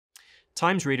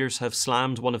Times readers have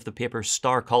slammed one of the paper's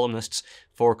star columnists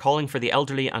for calling for the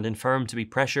elderly and infirm to be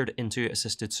pressured into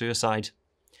assisted suicide.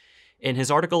 In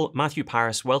his article, Matthew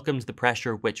Paris welcomed the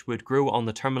pressure which would grow on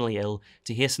the terminally ill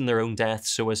to hasten their own deaths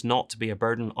so as not to be a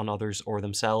burden on others or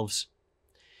themselves.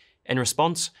 In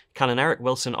response, Canon Eric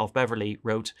Wilson of Beverley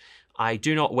wrote, "I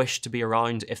do not wish to be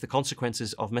around if the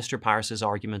consequences of Mr. Paris's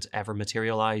argument ever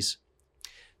materialise.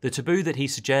 The taboo that he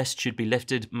suggests should be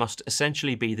lifted must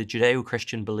essentially be the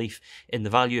Judeo-Christian belief in the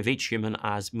value of each human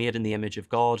as made in the image of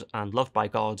God and loved by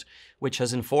God, which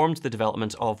has informed the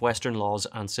development of Western laws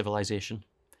and civilization."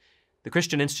 The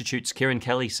Christian Institute's Kieran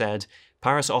Kelly said,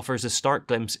 "Paris offers a stark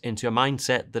glimpse into a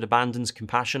mindset that abandons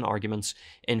compassion arguments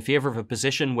in favour of a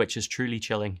position which is truly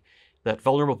chilling, that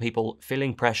vulnerable people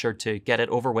feeling pressured to get it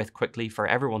over with quickly for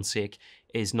everyone's sake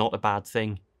is not a bad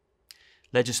thing."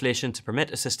 Legislation to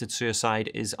permit assisted suicide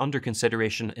is under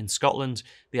consideration in Scotland,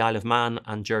 the Isle of Man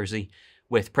and Jersey,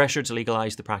 with pressure to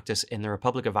legalise the practice in the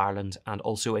Republic of Ireland and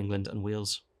also England and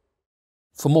Wales.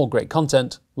 For more great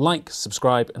content, like,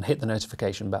 subscribe and hit the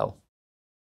notification bell.